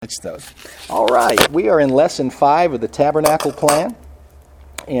teach those. All right, we are in Lesson 5 of the Tabernacle Plan,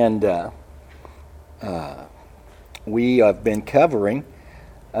 and we have been covering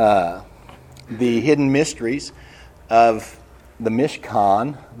the hidden mysteries of the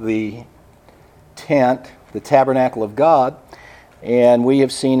Mishkan, the tent, the Tabernacle of God, and we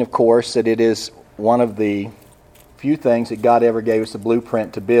have seen, of course, that it is one of the few things that God ever gave us a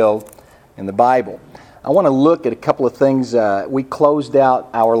blueprint to build in the Bible. I want to look at a couple of things. We closed out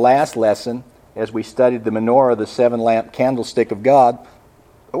our last lesson as we studied the menorah, the seven-lamp candlestick of God.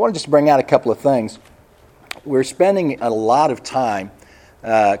 I want to just bring out a couple of things. We're spending a lot of time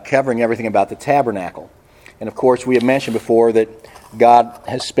covering everything about the tabernacle. And of course, we have mentioned before that God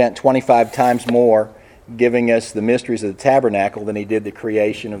has spent 25 times more giving us the mysteries of the tabernacle than He did the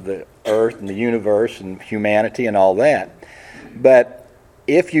creation of the earth and the universe and humanity and all that. But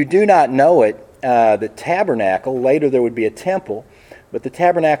if you do not know it, the tabernacle, later there would be a temple, but the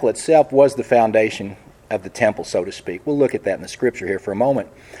tabernacle itself was the foundation of the temple, so to speak. We'll look at that in the scripture here for a moment.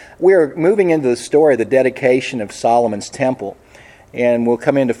 We're moving into the story of the dedication of Solomon's temple, and we'll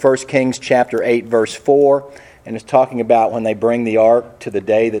come into 1 Kings chapter 8, verse 4, and it's talking about when they bring the ark to the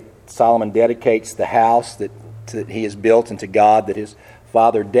day that Solomon dedicates the house that he has built unto God, that his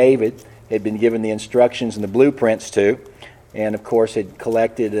father David had been given the instructions and the blueprints to, and of course had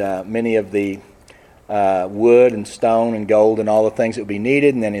collected many of the wood and stone and gold and all the things that would be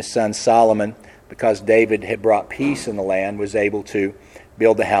needed. And then his son Solomon, because David had brought peace in the land, was able to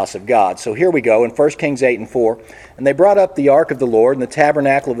build the house of God. So here we go in 1 Kings 8 and 4. And they brought up the ark of the Lord and the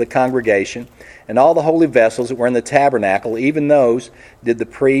tabernacle of the congregation, and all the holy vessels that were in the tabernacle, even those did the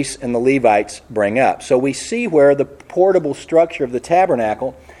priests and the Levites bring up. So we see where the portable structure of the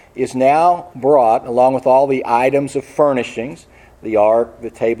tabernacle is now brought, along with all the items of furnishings, the ark, the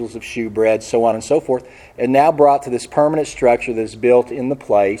tables of shewbread, so on and so forth, and now brought to this permanent structure that is built in the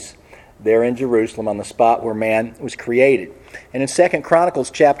place there in Jerusalem on the spot where man was created. And in 2 Chronicles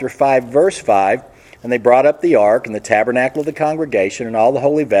chapter 5, verse 5, and they brought up the ark and the tabernacle of the congregation and all the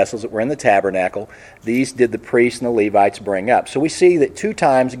holy vessels that were in the tabernacle. These did the priests and the Levites bring up. So we see that 2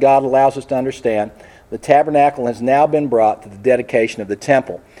 times God allows us to understand the tabernacle has now been brought to the dedication of the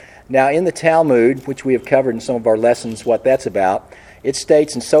temple. Now, in the Talmud, which we have covered in some of our lessons what that's about, it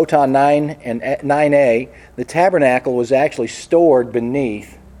states in Sotan 9 and 9a, the tabernacle was actually stored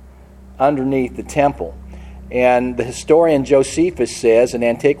underneath the temple. And the historian Josephus says in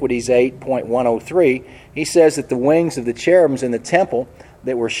Antiquities 8.103, he says that the wings of the cherubims in the temple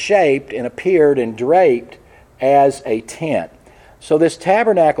that were shaped and appeared and draped as a tent. So this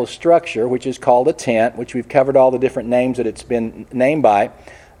tabernacle structure, which is called a tent, which we've covered all the different names that it's been named by,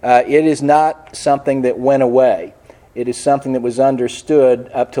 it is not something that went away. It is something that was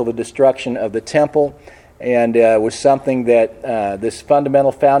understood up till the destruction of the temple, and was something that this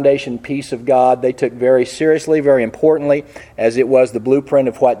fundamental foundation piece of God they took very seriously, very importantly, as it was the blueprint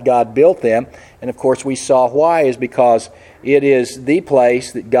of what God built them. And of course we saw why is because it is the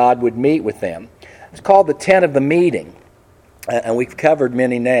place that God would meet with them. It's called the tent of the meeting, and we've covered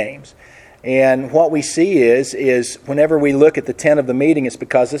many names. And what we see is whenever we look at the tent of the meeting, it's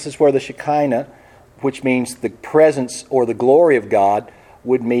because this is where the Shekinah, which means the presence or the glory of God,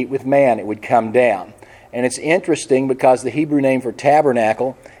 would meet with man. It would come down. And it's interesting because the Hebrew name for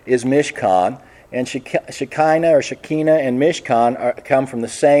tabernacle is Mishkan, and Shekinah or Shekinah and Mishkan come from the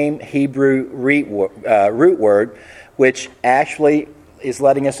same Hebrew root word, which actually is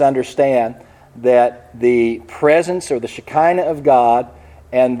letting us understand that the presence or the Shekinah of God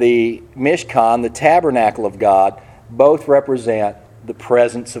and the Mishkan, the tabernacle of God, both represent the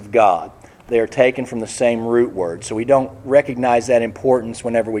presence of God. They are taken from the same root word. So we don't recognize that importance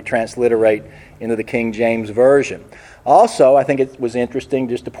whenever we transliterate into the King James Version. Also, I think it was interesting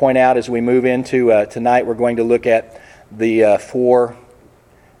just to point out as we move into tonight, we're going to look at the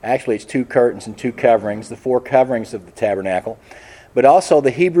it's 2 curtains and 2 coverings, the 4 coverings of the tabernacle. But also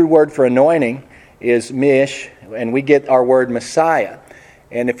the Hebrew word for anointing is mish, and we get our word Messiah.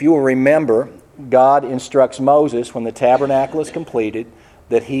 And if you will remember, God instructs Moses when the tabernacle is completed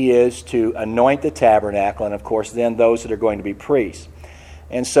that he is to anoint the tabernacle, and of course then those that are going to be priests.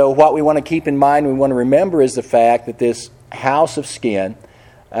 And so what we want to keep in mind, we want to remember is the fact that this house of skin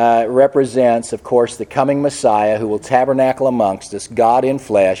represents, of course, the coming Messiah who will tabernacle amongst us, God in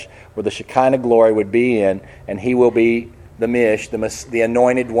flesh, where the Shekinah glory would be in, and he will be the Mish, the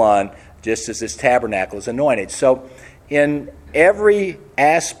anointed one, just as this tabernacle is anointed. So in every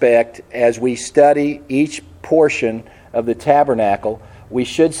aspect, as we study each portion of the tabernacle, we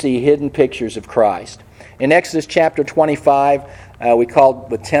should see hidden pictures of Christ. In Exodus chapter 25, we call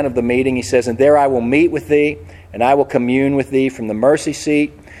the tent of the meeting. He says, "And there I will meet with thee, and I will commune with thee from the mercy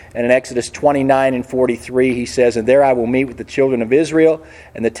seat, And in Exodus 29 and 43, he says, "And there I will meet with the children of Israel,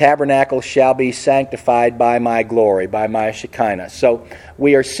 and the tabernacle shall be sanctified by my glory," by my Shekinah. So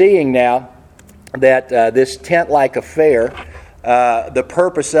we are seeing now that this tent-like affair, the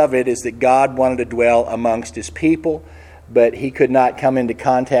purpose of it is that God wanted to dwell amongst his people, but he could not come into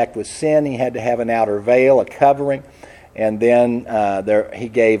contact with sin. He had to have an outer veil, a covering. And then he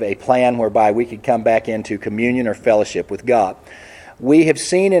gave a plan whereby we could come back into communion or fellowship with God. We have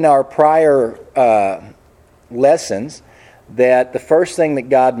seen in our prior lessons that the first thing that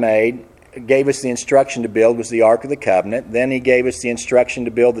God gave us the instruction to build was the Ark of the Covenant. Then he gave us the instruction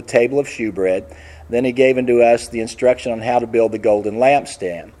to build the table of shewbread. Then he gave unto us the instruction on how to build the golden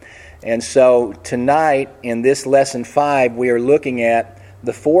lampstand. And so tonight, in this lesson 5, we are looking at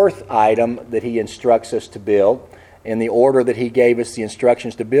the fourth item that he instructs us to build in the order that he gave us the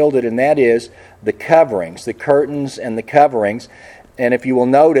instructions to build it, and that is the coverings, the curtains and the coverings. And if you will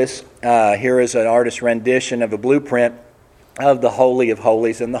notice, here is an artist's rendition of a blueprint of the Holy of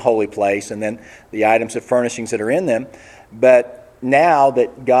Holies and the holy place, and then the items of furnishings that are in them. But now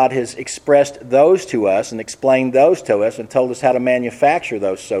that God has expressed those to us and explained those to us and told us how to manufacture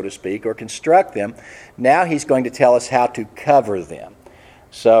those, so to speak, or construct them, now he's going to tell us how to cover them.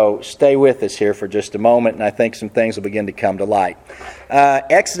 So stay with us here for just a moment, and I think some things will begin to come to light.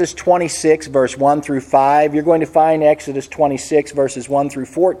 Exodus 26, verse 1 through 5. You're going to find Exodus 26, verses 1 through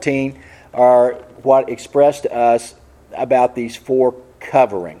 14 are what expressed to us about these four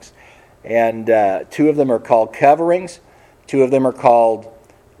coverings. And two of them are called coverings. Two of them are called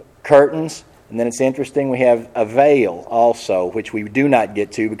curtains. And then it's interesting, we have a veil also, which we do not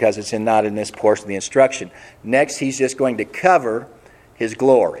get to because it's not in this portion of the instruction. Next, he's just going to cover his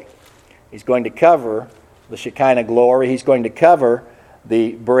glory. He's going to cover the Shekinah glory. He's going to cover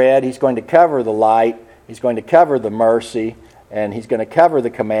the bread. He's going to cover the light. He's going to cover the mercy. And he's going to cover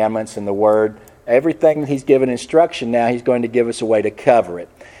the commandments and the word. Everything that he's given instruction now, he's going to give us a way to cover it.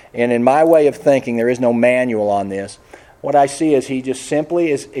 And in my way of thinking, there is no manual on this. What I see is he just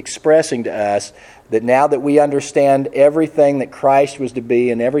simply is expressing to us that now that we understand everything that Christ was to be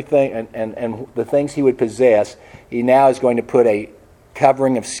and everything and the things he would possess, he now is going to put a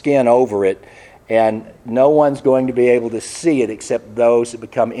covering of skin over it, and no one's going to be able to see it except those that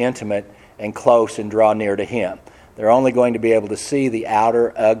become intimate and close and draw near to him. They're only going to be able to see the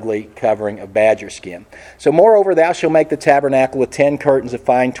outer, ugly covering of badger skin. So, moreover, thou shalt make the tabernacle with 10 curtains of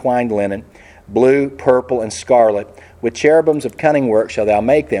fine twined linen, blue, purple, and scarlet. With cherubims of cunning work shalt thou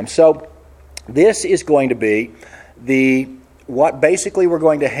make them. So, this is going to be what basically we're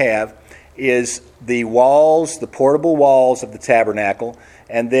going to have is the walls, the portable walls of the tabernacle,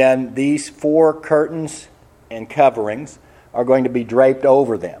 and then these 4 curtains and coverings are going to be draped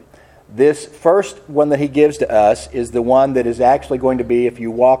over them. This first one that he gives to us is the one that is actually going to be, if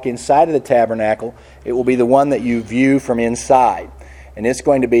you walk inside of the tabernacle, it will be the one that you view from inside. And it's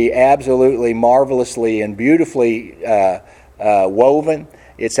going to be absolutely marvelously and beautifully woven.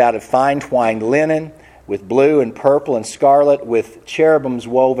 It's out of fine twined linen with blue and purple and scarlet with cherubims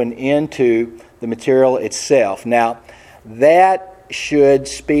woven into the material itself. Now, that should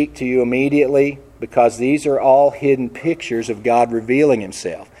speak to you immediately because these are all hidden pictures of God revealing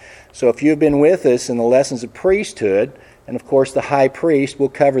himself. So if you've been with us in the lessons of priesthood, and of course the high priest, we'll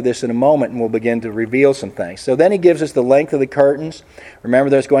cover this in a moment and we'll begin to reveal some things. So then he gives us the length of the curtains. Remember,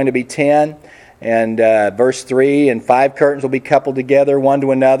 there's going to be 10. And verse 3, and 5 curtains will be coupled together one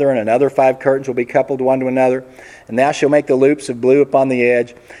to another, and another 5 curtains will be coupled one to another. And thou shalt make the loops of blue upon the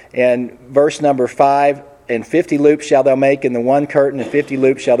edge. And verse number 5, and 50 loops shalt thou make in the one curtain, and 50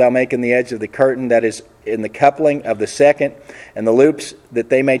 loops shalt thou make in the edge of the curtain that is in the coupling of the second, and the loops that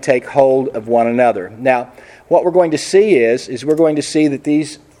they may take hold of one another. Now, what we're going to see is we're going to see that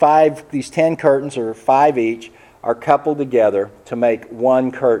these 10 curtains, or 5 each, are coupled together to make one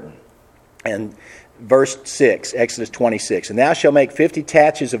curtain. And verse 6, Exodus 26, and thou shalt make 50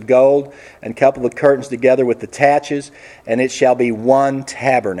 taches of gold, and couple the curtains together with the taches, and it shall be one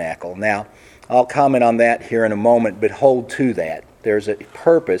tabernacle. Now, I'll comment on that here in a moment, but hold to that. There's a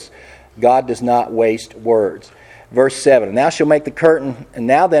purpose. God does not waste words. Verse 7, and thou shalt make the curtain, and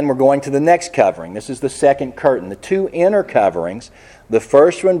now then we're going to the next covering. This is the second curtain. The 2 inner coverings, the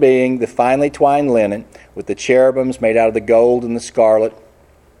first one being the finely twined linen with the cherubims made out of the gold and the scarlet.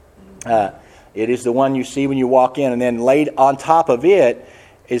 It is the one you see when you walk in, and then laid on top of it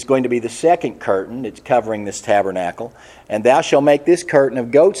is going to be the second curtain. It's covering this tabernacle. And thou shalt make this curtain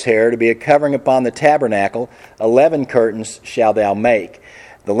of goat's hair to be a covering upon the tabernacle. 11 curtains shalt thou make.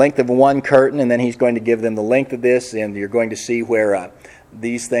 The length of one curtain, and then he's going to give them the length of this, and you're going to see where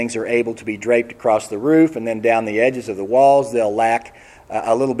these things are able to be draped across the roof, and then down the edges of the walls. They'll lack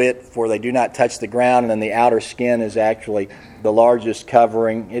a little bit for they do not touch the ground, and then the outer skin is actually the largest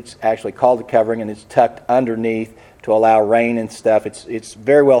covering. It's actually called a covering, and it's tucked underneath to allow rain and stuff. It's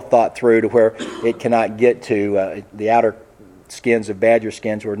very well thought through to where it cannot get to the outer skins of badger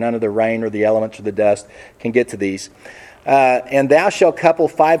skins, where none of the rain or the elements or the dust can get to these. And thou shalt couple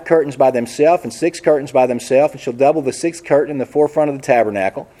 5 curtains by themselves, and 6 curtains by themselves, and shalt double the 6th curtain in the forefront of the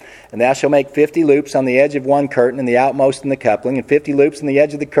tabernacle. And thou shalt make 50 loops on the edge of one curtain, and the outmost in the coupling, and 50 loops in the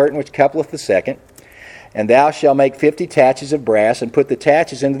edge of the curtain which coupleth the second. And thou shalt make 50 taches of brass, and put the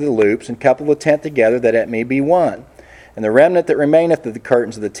taches into the loops, and couple the tent together, that it may be one. And the remnant that remaineth of the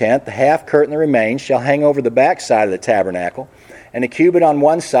curtains of the tent, the half curtain that remains, shall hang over the back side of the tabernacle, and a cubit on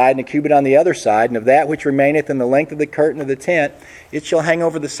one side, and a cubit on the other side, and of that which remaineth in the length of the curtain of the tent, it shall hang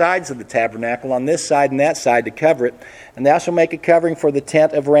over the sides of the tabernacle on this side and that side to cover it. And thou shalt make a covering for the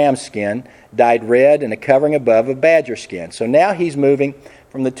tent of ram skin, dyed red, and a covering above of badger skin. So now he's moving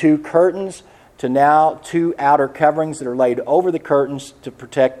from the 2 curtains to now 2 outer coverings that are laid over the curtains to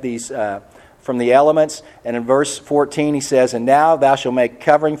protect these from the elements. And in verse 14 he says, And now thou shalt make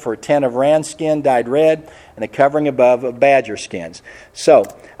covering for a tent of ram skin dyed red, and a covering above of badger skins. So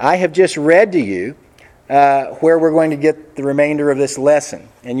I have just read to you where we're going to get the remainder of this lesson.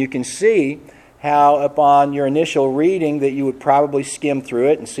 And you can see how upon your initial reading that you would probably skim through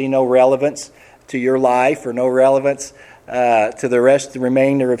it and see no relevance to your life or no relevance to the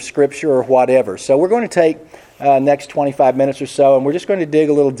remainder of Scripture or whatever. So we're going to take next 25 minutes or so, and we're just going to dig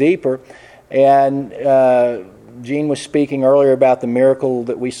a little deeper. And Gene was speaking earlier about the miracle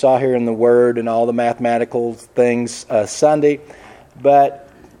that we saw here in the Word and all the mathematical things Sunday, but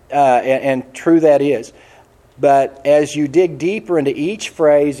and true that is. But as you dig deeper into each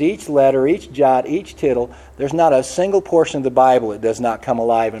phrase, each letter, each jot, each tittle, there's not a single portion of the Bible that does not come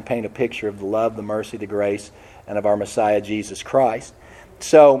alive and paint a picture of the love, the mercy, the grace, and of our Messiah Jesus Christ.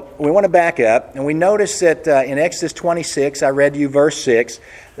 So we want to back up, and we notice that in Exodus 26, I read to you verse 6,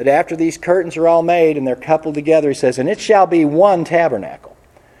 that after these curtains are all made and they're coupled together, he says, And it shall be one tabernacle.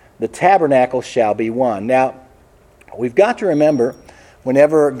 The tabernacle shall be one. Now, we've got to remember,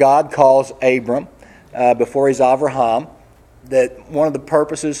 whenever God calls Abram, before he's Avraham, that one of the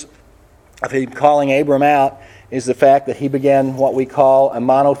purposes of him calling Abram out is the fact that he began what we call a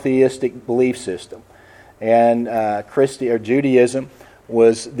monotheistic belief system. And Judaism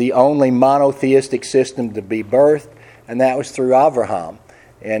was the only monotheistic system to be birthed, and that was through Avraham.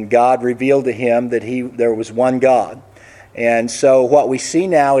 And God revealed to him that there was one God. And so what we see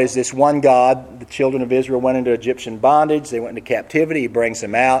now is this one God. The children of Israel went into Egyptian bondage. They went into captivity. He brings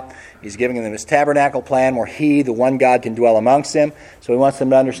them out. He's giving them this tabernacle plan where He, the one God, can dwell amongst them. So He wants them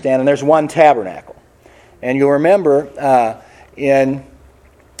to understand. And there's one tabernacle. And you'll remember in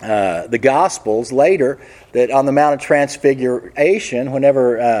the Gospels later that on the Mount of Transfiguration,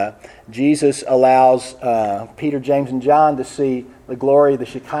 whenever Jesus allows Peter, James, and John to see the glory, the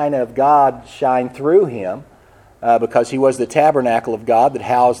Shekinah of God shine through him, because he was the tabernacle of God that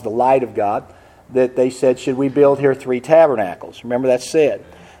housed the light of God, that they said, should we build here 3 tabernacles? Remember that's said.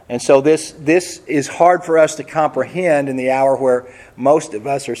 And so this is hard for us to comprehend in the hour where most of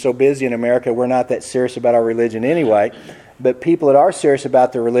us are so busy in America, we're not that serious about our religion anyway. But people that are serious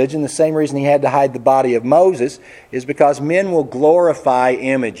about their religion, the same reason he had to hide the body of Moses is because men will glorify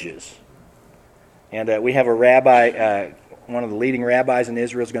images. And we have a rabbi, one of the leading rabbis in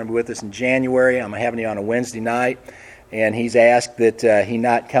Israel is going to be with us in January. I'm having him on a Wednesday night. And he's asked that he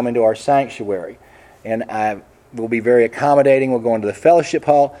not come into our sanctuary. And I will be very accommodating. We'll go into the fellowship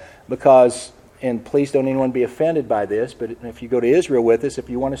hall because, and please don't anyone be offended by this, but if you go to Israel with us, if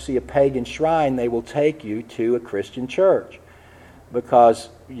you want to see a pagan shrine, they will take you to a Christian church. Because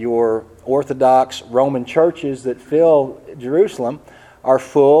your Orthodox Roman churches that fill Jerusalem are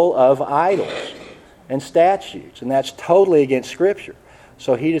full of idols and statues, and that's totally against Scripture.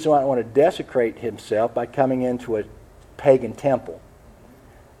 So he doesn't want to desecrate himself by coming into a pagan temple.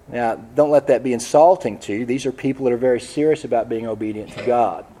 Now, don't let that be insulting to you. These are people that are very serious about being obedient to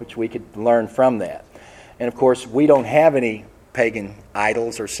God, which we could learn from that. And of course, we don't have any pagan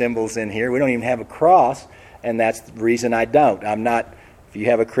idols or symbols in here. We don't even have a cross, and that's the reason I don't. I'm not, if you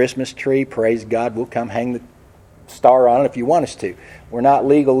have a Christmas tree, praise God, we'll come hang the star on it if you want us to. We're not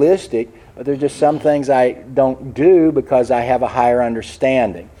legalistic, but there's just some things I don't do because I have a higher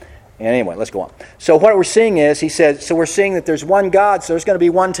understanding. And anyway, let's go on. So what we're seeing is, he says, so we're seeing that there's one God, so there's going to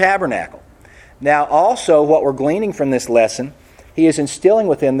be one tabernacle. Now also, what we're gleaning from this lesson, he is instilling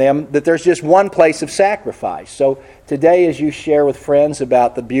within them that there's just one place of sacrifice. So today, as you share with friends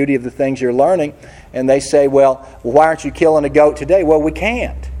about the beauty of the things you're learning, and they say, well, why aren't you killing a goat today? Well, we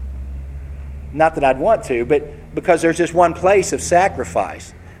can't. Not that I'd want to, but because there's just one place of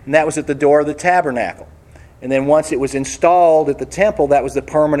sacrifice, and that was at the door of the tabernacle. And then once it was installed at the temple, that was the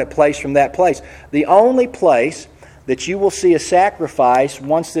permanent place from that place. The only place that you will see a sacrifice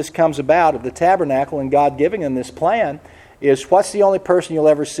once this comes about of the tabernacle and God giving them this plan is, what's the only person you'll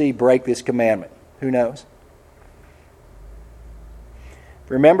ever see break this commandment? Who knows?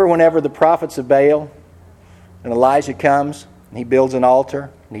 Remember whenever the prophets of Baal and Elijah comes and he builds an altar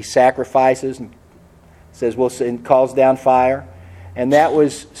and he sacrifices and says, and calls down fire. And that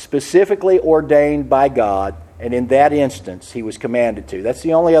was specifically ordained by God, and in that instance he was commanded to. That's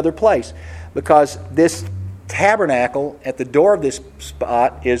the only other place, because this tabernacle at the door of this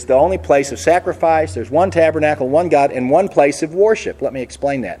spot is the only place of sacrifice. There's one tabernacle, one God, and one place of worship. Let me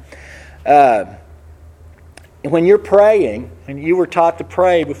explain that. When you're praying, and you were taught to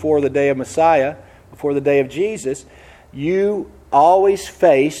pray before the day of Messiah, before the day of Jesus, you always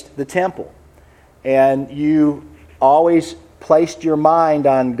faced the temple. And you always placed your mind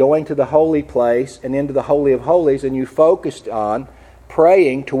on going to the holy place and into the Holy of Holies, and you focused on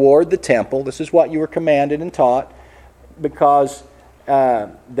praying toward the temple. This is what you were commanded and taught, because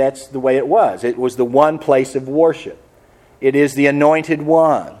that's the way it was. It was the one place of worship. It is the anointed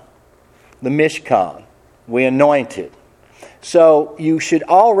one, the Mishkan. We anointed. So you should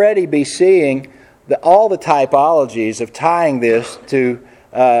already be seeing all the typologies of tying this to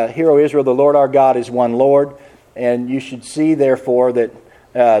Hear, O Israel, the Lord our God is one Lord. And you should see, therefore, that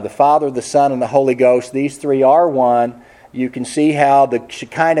the Father, the Son, and the Holy Ghost, these three are one. You can see how the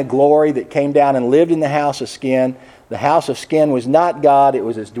Shekinah glory that came down and lived in the house of skin. The house of skin was not God, it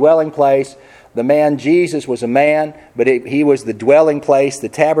was His dwelling place. The man Jesus was a man, but He was the dwelling place, the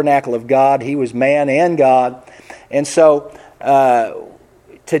tabernacle of God. He was man and God. And so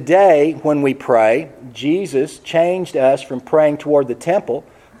today, when we pray, Jesus changed us from praying toward the temple,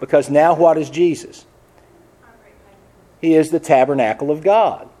 because now what is Jesus? He is the tabernacle of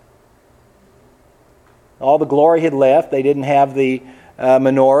God. All the glory had left. They didn't have the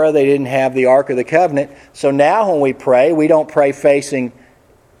menorah. They didn't have the Ark of the Covenant. So now when we pray, we don't pray facing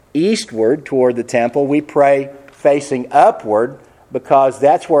eastward toward the temple. We pray facing upward, because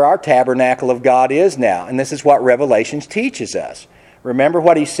that's where our tabernacle of God is now. And this is what Revelation teaches us. Remember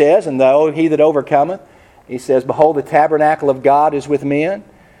what he says, and he that overcometh, he says, behold, the tabernacle of God is with men.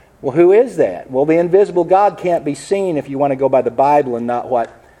 Well, who is that? Well, the invisible God can't be seen if you want to go by the Bible and not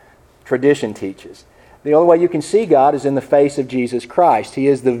what tradition teaches. The only way you can see God is in the face of Jesus Christ. He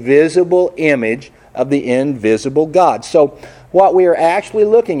is the visible image of the invisible God. So what we are actually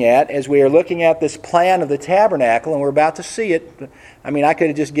looking at, as we are looking at this plan of the tabernacle, and we're about to see it, I mean, I could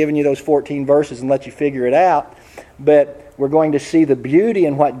have just given you those 14 verses and let you figure it out, but we're going to see the beauty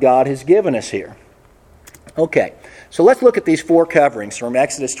in what God has given us here. Okay, so let's look at these four coverings from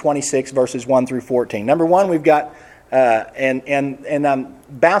Exodus 26, verses 1 through 14. Number one, we've got, and I'm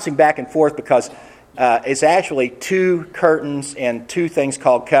bouncing back and forth because it's actually two curtains and two things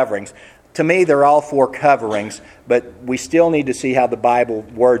called coverings. To me, they're all four coverings, but we still need to see how the Bible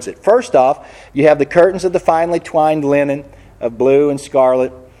words it. First off, you have the curtains of the finely twined linen of blue and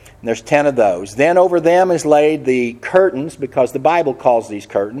scarlet, and there's 10 of those. Then over them is laid the curtains, because the Bible calls these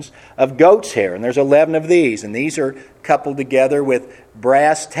curtains, of goat's hair, and there's 11 of these, and these are coupled together with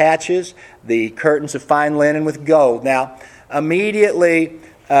brass taches, the curtains of fine linen with gold. Now, immediately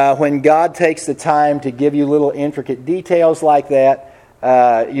when God takes the time to give you little intricate details like that,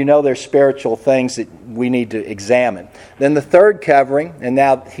 there's spiritual things that we need to examine. Then the third covering, and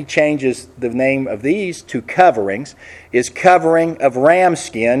now he changes the name of these to coverings, is covering of ram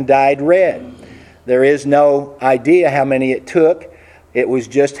skin dyed red. There is no idea how many it took. It was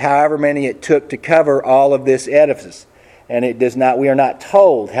just however many it took to cover all of this edifice. And we are not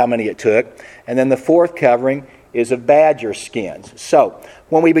told how many it took. And then the fourth covering is of badger skins. So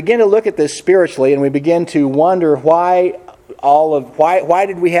when we begin to look at this spiritually, and we begin to wonder why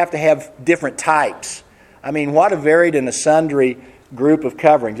did we have to have different types? I mean, what a varied and a sundry group of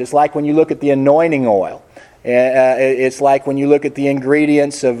coverings. It's like when you look at the anointing oil. It's like when you look at the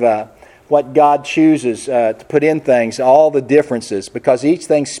ingredients of what God chooses to put in things, all the differences, because each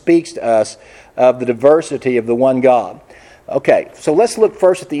thing speaks to us of the diversity of the one God. Okay, so let's look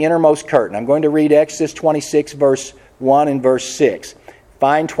first at the innermost curtain. I'm going to read Exodus 26, verse 1 and verse 6.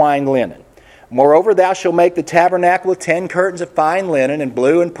 Fine twined linen. Moreover, thou shalt make the tabernacle with 10 curtains of fine linen, and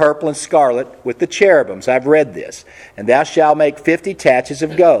blue and purple and scarlet, with the cherubims. I've read this. And thou shalt make 50 taches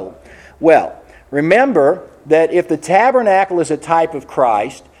of gold. Well, remember that if the tabernacle is a type of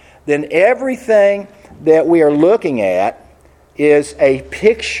Christ, then everything that we are looking at is a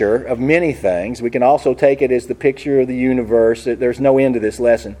picture of many things. We can also take it as the picture of the universe. There's no end to this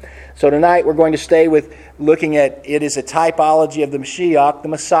lesson. So tonight we're going to stay with looking at it as a typology of the Mashiach, the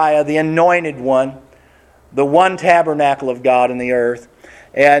Messiah, the anointed one, the one tabernacle of God in the earth.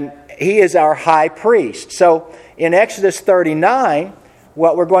 And he is our high priest. So in Exodus 39,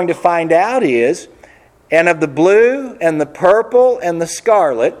 what we're going to find out is, and of the blue and the purple and the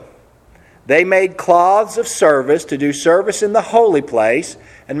scarlet, they made cloths of service to do service in the holy place,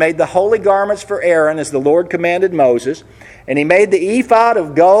 and made the holy garments for Aaron as the Lord commanded Moses. And he made the ephod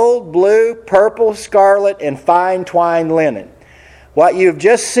of gold, blue, purple, scarlet, and fine twined linen. What you've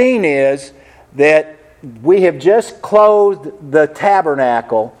just seen is that we have just clothed the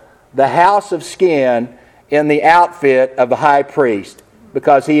tabernacle, the house of skin, in the outfit of the high priest,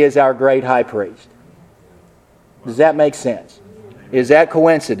 because he is our great high priest. Does that make sense? Is that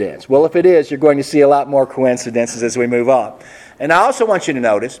coincidence? Well, if it is, you're going to see a lot more coincidences as we move on. And I also want you to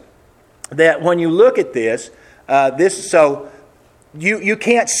notice that when you look at this, you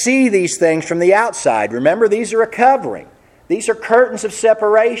can't see these things from the outside. Remember, these are a covering. These are curtains of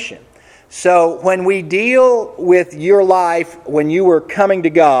separation. So when we deal with your life when you were coming to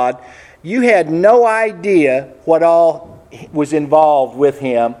God, you had no idea what all was involved with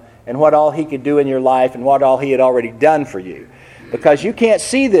Him and what all He could do in your life and what all He had already done for you. Because you can't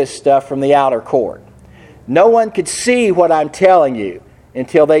see this stuff from the outer court. No one could see what I'm telling you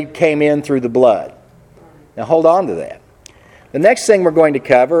until they came in through the blood. Now hold on to that. The next thing we're going to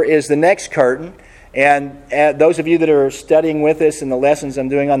cover is the next curtain. And those of you that are studying with us in the lessons I'm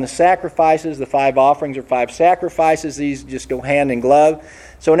doing on the sacrifices, the 5 offerings or 5 sacrifices, these just go hand in glove.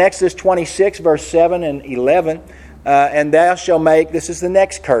 So in Exodus 26, verse 7 and 11, and thou shalt make, this is the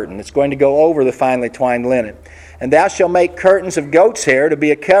next curtain. It's going to go over the finely twined linen. And thou shalt make curtains of goat's hair to be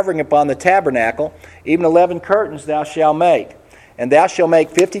a covering upon the tabernacle. Even 11 curtains thou shalt make. And thou shalt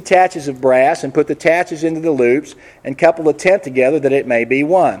make 50 taches of brass, and put the taches into the loops, and couple the tent together, that it may be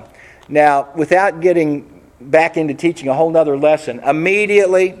one. Now, without getting back into teaching a whole other lesson,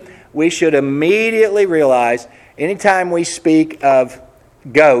 we should immediately realize, anytime we speak of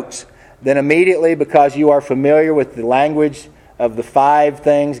goats, then immediately, because you are familiar with the language of the 5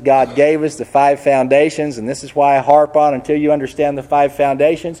 things God gave us, the 5 foundations, and this is why I harp on, until you understand the 5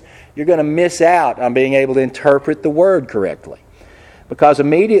 foundations, you're going to miss out on being able to interpret the word correctly. Because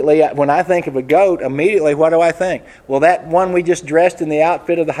immediately, when I think of a goat, immediately what do I think? Well, that one we just dressed in the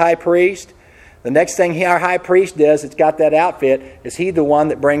outfit of the high priest, the next thing our high priest does that's got that outfit is he the one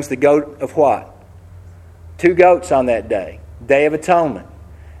that brings the goat of what? 2 goats on that day, Day of Atonement.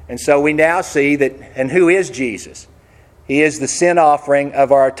 And so we now see that, and who is Jesus? He is the sin offering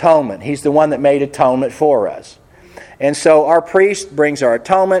of our atonement. He's the one that made atonement for us. And so our priest brings our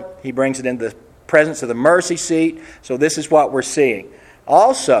atonement. He brings it into the presence of the mercy seat. So this is what we're seeing.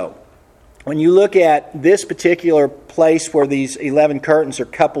 Also, when you look at this particular place where these 11 curtains are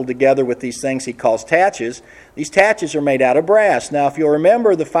coupled together with these things he calls taches, these taches are made out of brass. Now, if you'll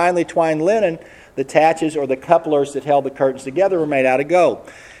remember the finely twined linen, the taches or the couplers that held the curtains together were made out of gold.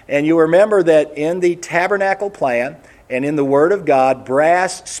 And you remember that in the tabernacle plan and in the Word of God,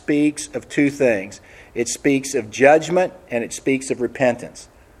 brass speaks of 2 things. It speaks of judgment and it speaks of repentance,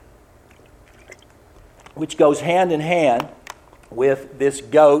 which goes hand in hand with this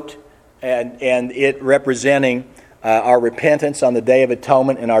goat and it representing our repentance on the Day of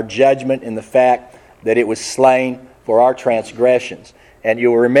Atonement and our judgment in the fact that it was slain for our transgressions. And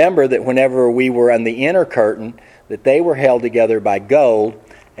you'll remember that whenever we were on the inner curtain, that they were held together by gold,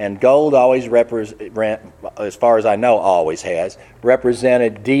 and gold always as far as I know, always has,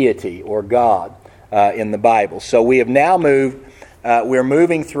 represented deity or God in the Bible. So we have now we're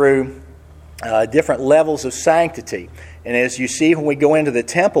moving through different levels of sanctity. And as you see when we go into the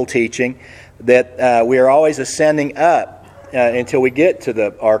temple teaching, that we are always ascending up until we get to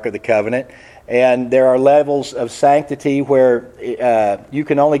the Ark of the Covenant. And there are levels of sanctity where you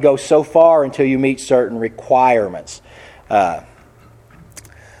can only go so far until you meet certain requirements.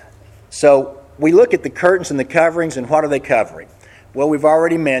 So we look at the curtains and the coverings, and what are they covering? Well, we've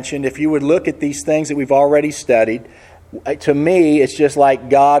already mentioned, if you would look at these things that we've already studied, to me it's just like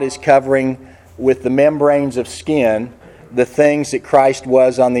God is covering with the membranes of skin the things that Christ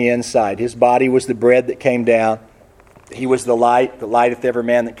was on the inside. His body was the bread that came down. He was the light that lighteth every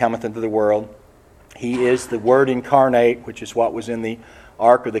man that cometh into the world. He is the Word incarnate, which is what was in the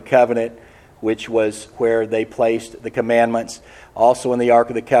Ark of the Covenant, which was where they placed the commandments. Also in the Ark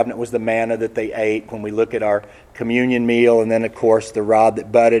of the Covenant was the manna that they ate when we look at our communion meal, and then of course the rod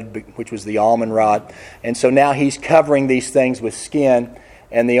that budded, which was the almond rod. And so now he's covering these things with skin,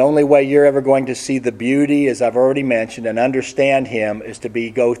 And the only way you're ever going to see the beauty, as I've already mentioned, and understand Him is to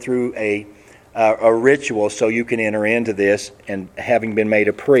go through a ritual so you can enter into this and having been made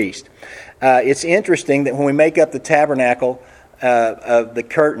a priest. It's interesting that when we make up the tabernacle, of the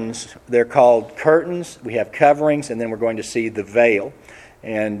curtains, they're called curtains. We have coverings, and then we're going to see the veil.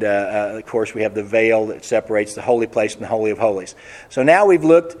 And, of course, we have the veil that separates the holy place from the Holy of Holies. So now we've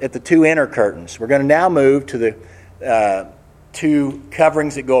looked at the two inner curtains. We're going to now move to the two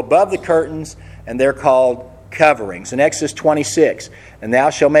coverings that go above the curtains, and they're called coverings. In Exodus 26, "And thou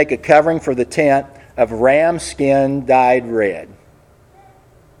shalt make a covering for the tent of ram skin dyed red,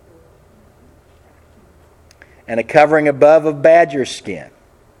 and a covering above of badger skin."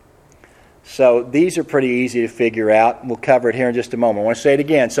 So these are pretty easy to figure out. We'll cover it here in just a moment. I want to say it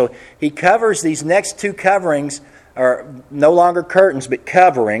again. So he covers these next two coverings, are no longer curtains, but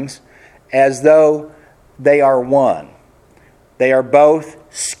coverings, as though they are one. They are both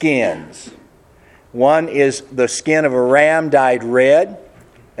skins. One is the skin of a ram dyed red.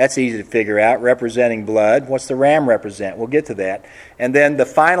 That's easy to figure out, representing blood. What's the ram represent? We'll get to that. And then the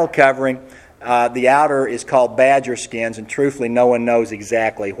final covering, the outer, is called badger skins, and truthfully no one knows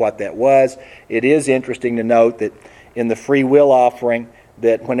exactly what that was. It is interesting to note that in the free will offering,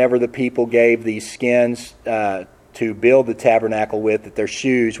 that whenever the people gave these skins to build the tabernacle with, that their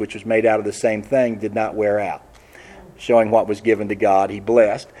shoes, which was made out of the same thing, did not wear out, showing what was given to God, He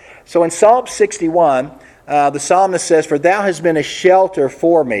blessed. So in Psalm 61, the psalmist says, "For thou hast been a shelter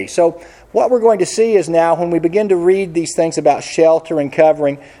for me." So what we're going to see is now, when we begin to read these things about shelter and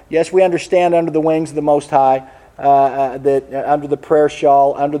covering, yes, we understand under the wings of the Most High, that under the prayer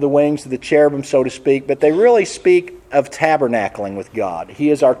shawl, under the wings of the cherubim, so to speak, but they really speak of tabernacling with God. He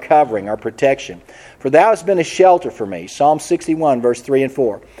is our covering, our protection. "For thou hast been a shelter for me," Psalm 61, verse 3 and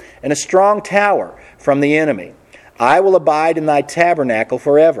 4, "and a strong tower from the enemy. I will abide in thy tabernacle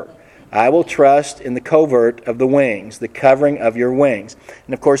forever. I will trust in the covert of the wings," the covering of your wings.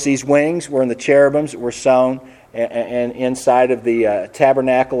 And of course, these wings were in the cherubims that were sewn and inside of the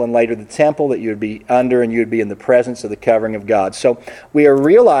tabernacle and later the temple that you would be under, and you would be in the presence of the covering of God. So we are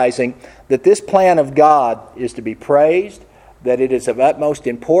realizing that this plan of God is to be praised, that it is of utmost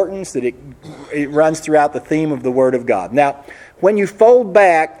importance, that it runs throughout the theme of the Word of God. Now, when you fold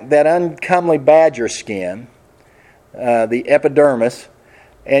back that uncomely badger skin, the epidermis,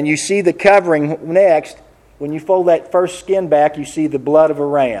 and you see the covering next, when you fold that first skin back, you see the blood of a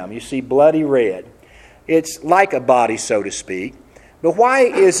ram. You see bloody red. It's like a body, so to speak. But why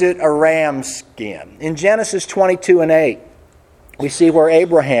is it a ram skin? In Genesis 22 and 8, we see where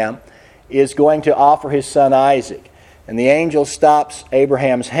Abraham is going to offer his son Isaac. And the angel stops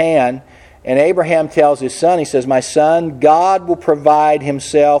Abraham's hand, and Abraham tells his son, he says, "My son, God will provide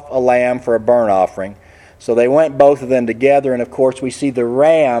Himself a lamb for a burnt offering." So they went, both of them together, and of course we see the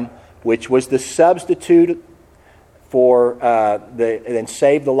ram, which was the substitute for and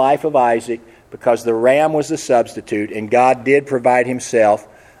saved the life of Isaac, because the ram was the substitute, and God did provide Himself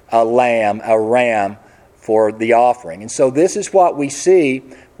a lamb, a ram, for the offering. And so this is what we see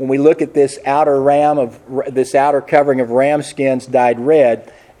when we look at this outer covering of ram skins dyed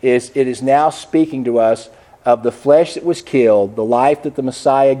red. It is now speaking to us of the flesh that was killed, the life that the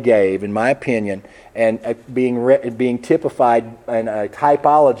Messiah gave, in my opinion, and being typified in a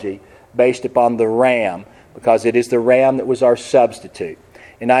typology based upon the ram, because it is the ram that was our substitute.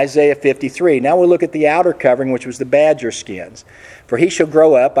 In Isaiah 53, now we'll look at the outer covering, which was the badger skins. "For he shall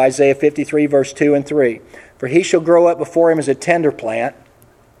grow up," Isaiah 53, verse 2 and 3, "For he shall grow up before him as a tender plant,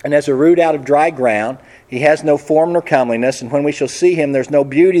 and as a root out of dry ground. He has no form nor comeliness, and when we shall see him, there's no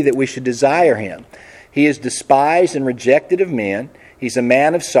beauty that we should desire him. He is despised and rejected of men. He's a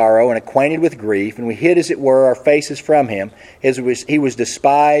man of sorrow and acquainted with grief, and we hid, as it were, our faces from him. He was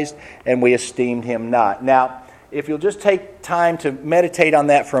despised, and we esteemed him not." Now, if you'll just take time to meditate on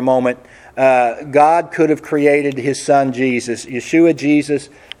that for a moment, God could have created His Son Jesus. Yeshua Jesus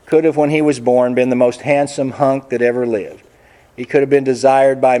could have, when He was born, been the most handsome hunk that ever lived. He could have been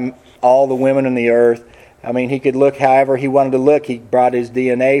desired by all the women on the earth. I mean, He could look however He wanted to look. He brought His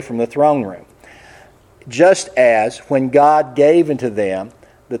DNA from the throne room. Just as when God gave unto them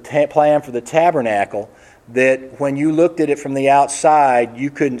the plan for the tabernacle, that when you looked at it from the outside,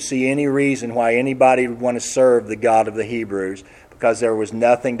 you couldn't see any reason why anybody would want to serve the God of the Hebrews, because there was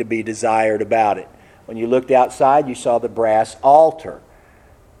nothing to be desired about it. When you looked outside, you saw the brass altar,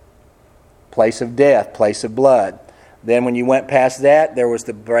 place of death, place of blood. Then when you went past that, there was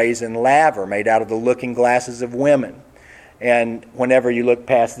the brazen laver made out of the looking glasses of women. And whenever you looked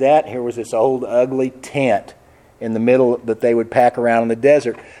past that, here was this old ugly tent in the middle that they would pack around in the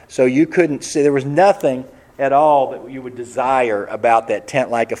desert. So you couldn't see, there was nothing at all that you would desire about that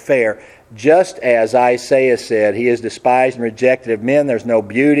tent-like affair. Just as Isaiah said, he is despised and rejected of men. There's no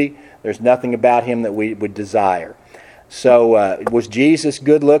beauty. There's nothing about him that we would desire. So was Jesus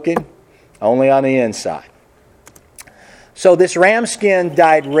good looking? Only on the inside. So this ram skin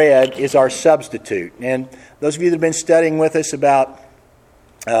dyed red is our substitute. And those of you that have been studying with us about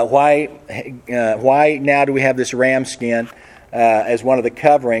why now do we have this ram skin as one of the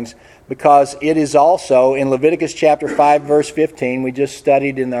coverings, because it is also in Leviticus chapter 5 verse 15, we just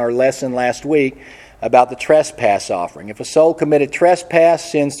studied in our lesson last week about the trespass offering. If a soul committed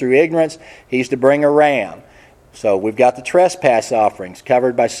trespass, sins through ignorance, he's to bring a ram. So we've got the trespass offerings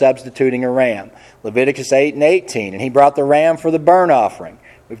covered by substituting a ram. Leviticus 8 and 18, and he brought the ram for the burnt offering.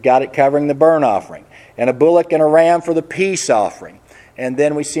 We've got it covering the burnt offering. And a bullock and a ram for the peace offering. And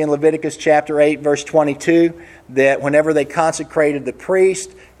then we see in Leviticus chapter 8, verse 22, that whenever they consecrated the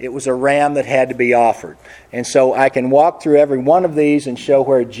priest, it was a ram that had to be offered. And so I can walk through every one of these and show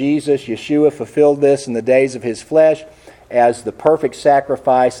where Jesus, Yeshua, fulfilled this in the days of his flesh as the perfect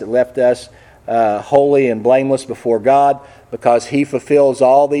sacrifice that left us holy and blameless before God, because he fulfills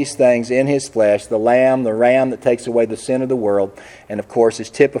all these things in his flesh, the lamb, the ram that takes away the sin of the world, and of course is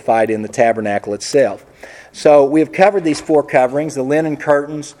typified in the tabernacle itself. So we have covered these four coverings, the linen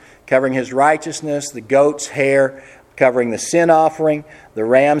curtains covering his righteousness, the goat's hair covering the sin offering, the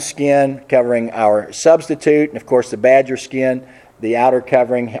ram skin covering our substitute, and of course the badger skin, the outer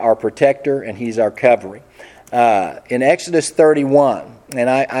covering, our protector, and he's our covering. In Exodus 31, and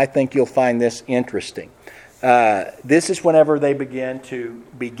I think you'll find this interesting, this is whenever they begin to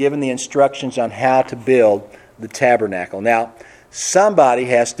be given the instructions on how to build the tabernacle. Now, somebody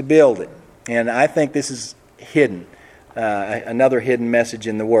has to build it, and I think this is hidden, another hidden message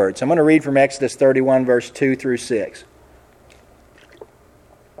in the Word. So I'm going to read from Exodus 31, verse 2 through 6.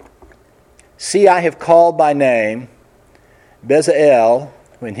 See, I have called by name Bezalel,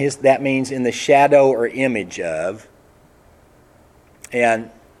 that means in the shadow or image of. And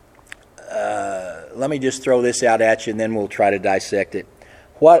let me just throw this out at you and then we'll try to dissect it.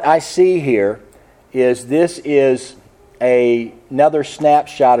 What I see here is this is another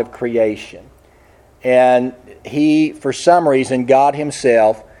snapshot of creation. And he, for some reason, God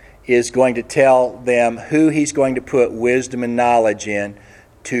himself is going to tell them who he's going to put wisdom and knowledge in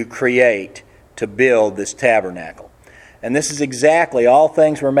to create, to build this tabernacle. And this is exactly, all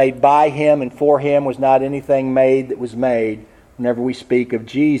things were made by him, and for him was not anything made that was made. Whenever we speak of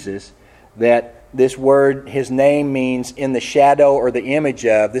Jesus, that this word, his name means in the shadow or the image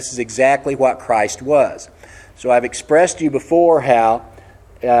of. This is exactly what Christ was. So I've expressed to you before how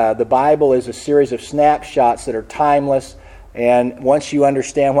the Bible is a series of snapshots that are timeless, and once you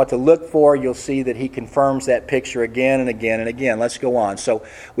understand what to look for, you'll see that he confirms that picture again and again and again. Let's go on. So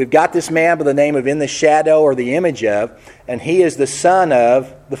we've got this man by the name of in the shadow or the image of, and he is the son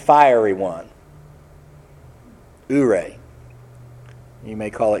of the fiery one, Ure. You may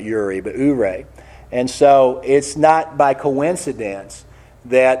call it Uri, but Ure. And so it's not by coincidence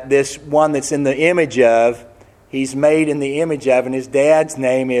that this one that's in the image of, he's made in the image of, and his dad's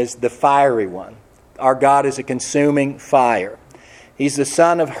name is the fiery one. Our God is a consuming fire. He's the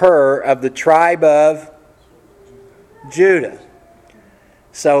son of Hur of the tribe of Judah.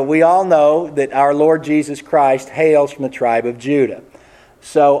 So we all know that our Lord Jesus Christ hails from the tribe of Judah.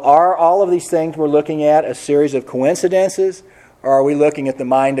 So are all of these things we're looking at a series of coincidences, or are we looking at the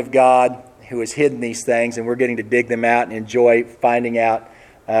mind of God who has hidden these things and we're getting to dig them out and enjoy finding out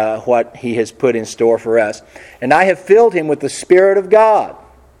what he has put in store for us? And I have filled him with the Spirit of God.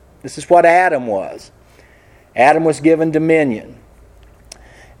 This is what Adam was. Adam was given dominion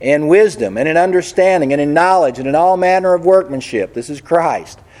and wisdom and in understanding and in knowledge and in all manner of workmanship. This is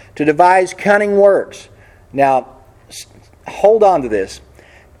Christ. To devise cunning works. Now, hold on to this.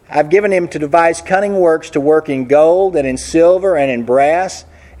 I've given him to devise cunning works, to work in gold and in silver and in brass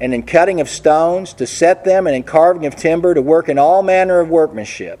and in cutting of stones, to set them, and in carving of timber, to work in all manner of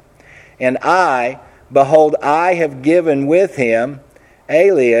workmanship. And I, behold, I have given with him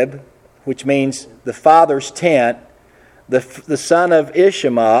Eliab, which means the father's tent, the son of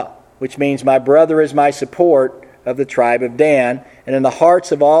Ishmael, which means my brother is my support, of the tribe of Dan. And in the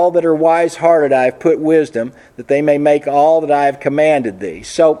hearts of all that are wise-hearted I have put wisdom, that they may make all that I have commanded thee.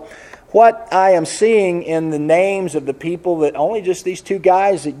 So what I am seeing in the names of the people, that only just these two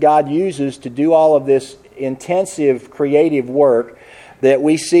guys that God uses to do all of this intensive creative work, that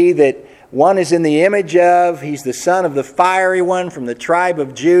we see that one is in the image of, he's the son of the fiery one from the tribe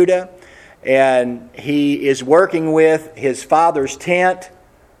of Judah, and he is working with his father's tent,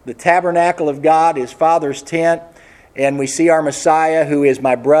 the tabernacle of God, his father's tent, and we see our Messiah, who is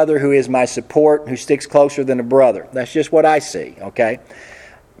my brother, who is my support, who sticks closer than a brother. That's just what I see, okay?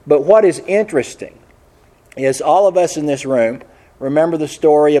 But what is interesting is all of us in this room remember the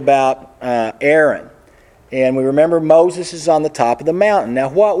story about Aaron. And we remember Moses is on the top of the mountain. Now,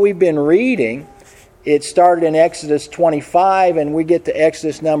 what we've been reading, it started in Exodus 25, and we get to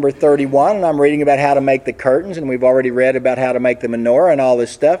Exodus number 31, and I'm reading about how to make the curtains, and we've already read about how to make the menorah and all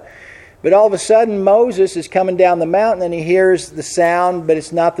this stuff. But all of a sudden, Moses is coming down the mountain, and he hears the sound, but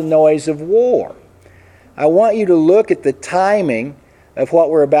it's not the noise of war. I want you to look at the timing of what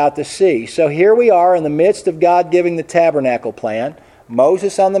we're about to see. So here we are in the midst of God giving the tabernacle plan.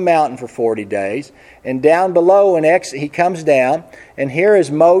 Moses on the mountain for 40 days. And down below, he comes down, and here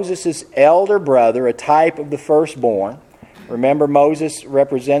is Moses' elder brother, a type of the firstborn. Remember, Moses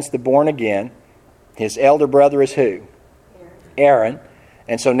represents the born again. His elder brother is who? Aaron.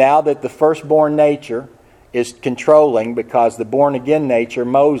 And so now that the firstborn nature is controlling, because the born again nature,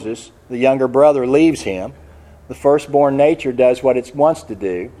 Moses, the younger brother, leaves him, the firstborn nature does what it wants to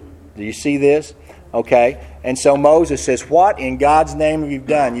do. Do you see this? Okay. And so Moses says, what in God's name have you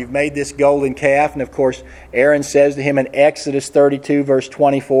done? You've made this golden calf. And of course, Aaron says to him in Exodus 32, verse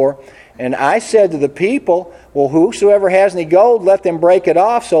 24, and I said to the people, well, whosoever has any gold, let them break it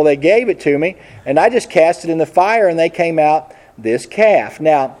off. So they gave it to me, and I just cast it in the fire, and they came out this calf.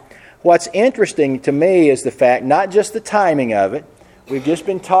 Now, what's interesting to me is the fact, not just the timing of it. We've just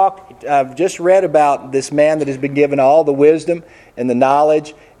been I've just read about this man that has been given all the wisdom and the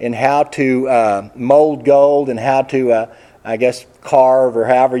knowledge in how to mold gold and how to, carve or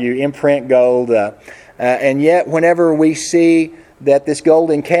however you imprint gold. And yet, whenever we see that this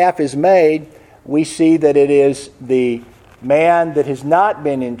golden calf is made, we see that it is the man that has not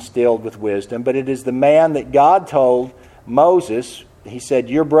been instilled with wisdom, but it is the man that God told Moses. He said,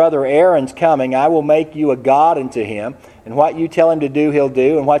 your brother Aaron's coming. I will make you a god unto him. And what you tell him to do, he'll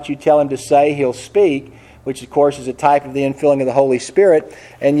do. And what you tell him to say, he'll speak. Which, of course, is a type of the infilling of the Holy Spirit.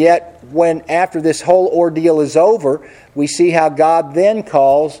 And yet, when after this whole ordeal is over, we see how God then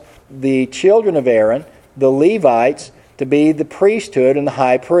calls the children of Aaron, the Levites, to be the priesthood and the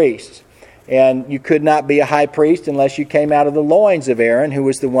high priests. And you could not be a high priest unless you came out of the loins of Aaron, who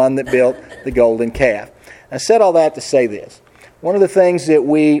was the one that built the golden calf. I said all that to say this. One of the things that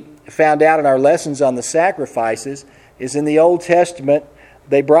we found out in our lessons on the sacrifices is in the Old Testament,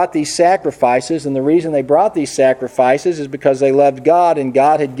 they brought these sacrifices, and the reason they brought these sacrifices is because they loved God, and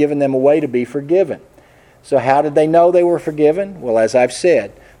God had given them a way to be forgiven. So how did they know they were forgiven? Well, as I've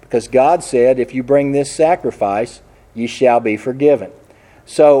said, because God said, if you bring this sacrifice, ye shall be forgiven.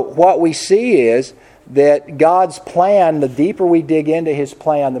 So what we see is that God's plan, the deeper we dig into His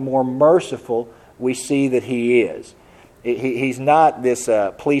plan, the more merciful we see that He is. He's not this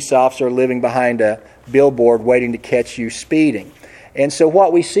police officer living behind a billboard waiting to catch you speeding. And so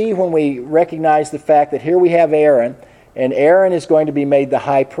what we see when we recognize the fact that here we have Aaron, and Aaron is going to be made the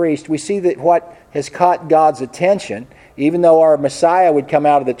high priest, we see that what has caught God's attention, even though our Messiah would come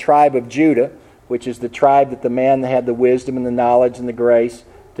out of the tribe of Judah, which is the tribe that the man that had the wisdom and the knowledge and the grace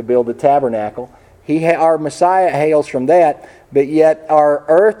to build the tabernacle, our Messiah hails from that, but yet our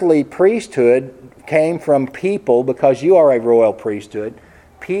earthly priesthood came from people, because you are a royal priesthood,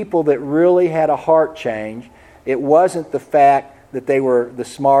 people that really had a heart change. It wasn't the fact that they were the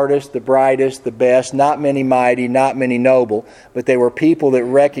smartest, the brightest, the best, not many mighty, not many noble, but they were people that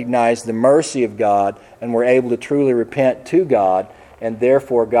recognized the mercy of God and were able to truly repent to God, and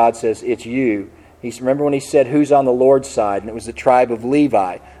therefore God says, it's you. Remember when He said, who's on the Lord's side? And it was the tribe of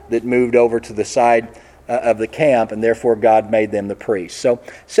Levi that moved over to the side of the camp, and therefore God made them the priests. So,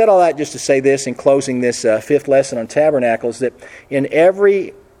 said all that just to say this, in closing this fifth lesson on tabernacles, that in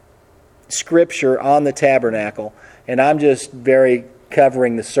every scripture on the tabernacle, and I'm just very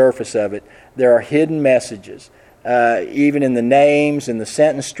covering the surface of it, there are hidden messages, even in the names and the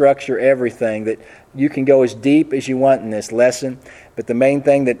sentence structure, everything, that you can go as deep as you want in this lesson. But the main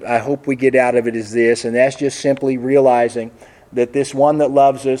thing that I hope we get out of it is this, and that's just simply realizing that this one that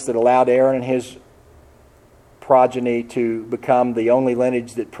loves us, that allowed Aaron and his progeny to become the only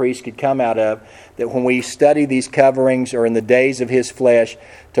lineage that priests could come out of, that when we study these coverings or in the days of His flesh,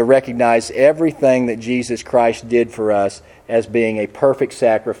 to recognize everything that Jesus Christ did for us as being a perfect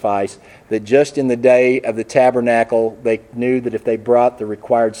sacrifice, that just in the day of the tabernacle, they knew that if they brought the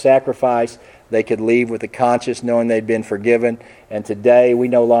required sacrifice, they could leave with a conscience knowing they'd been forgiven. And today we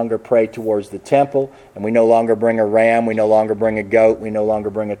no longer pray towards the temple, and we no longer bring a ram, we no longer bring a goat, we no longer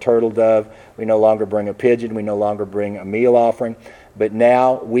bring a turtle dove, we no longer bring a pigeon, we no longer bring a meal offering, but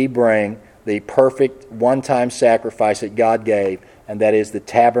now we bring the perfect one-time sacrifice that God gave, and that is the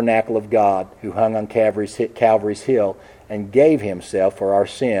tabernacle of God, who hung on Calvary's hill and gave himself for our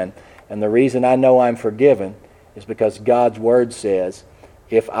sin. And the reason I know I'm forgiven is because God's word says,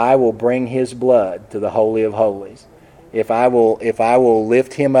 if I will bring his blood to the Holy of Holies, if I will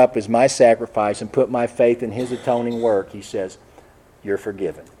lift him up as my sacrifice and put my faith in his atoning work, he says, you're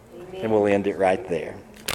forgiven. Amen. And we'll end it right there.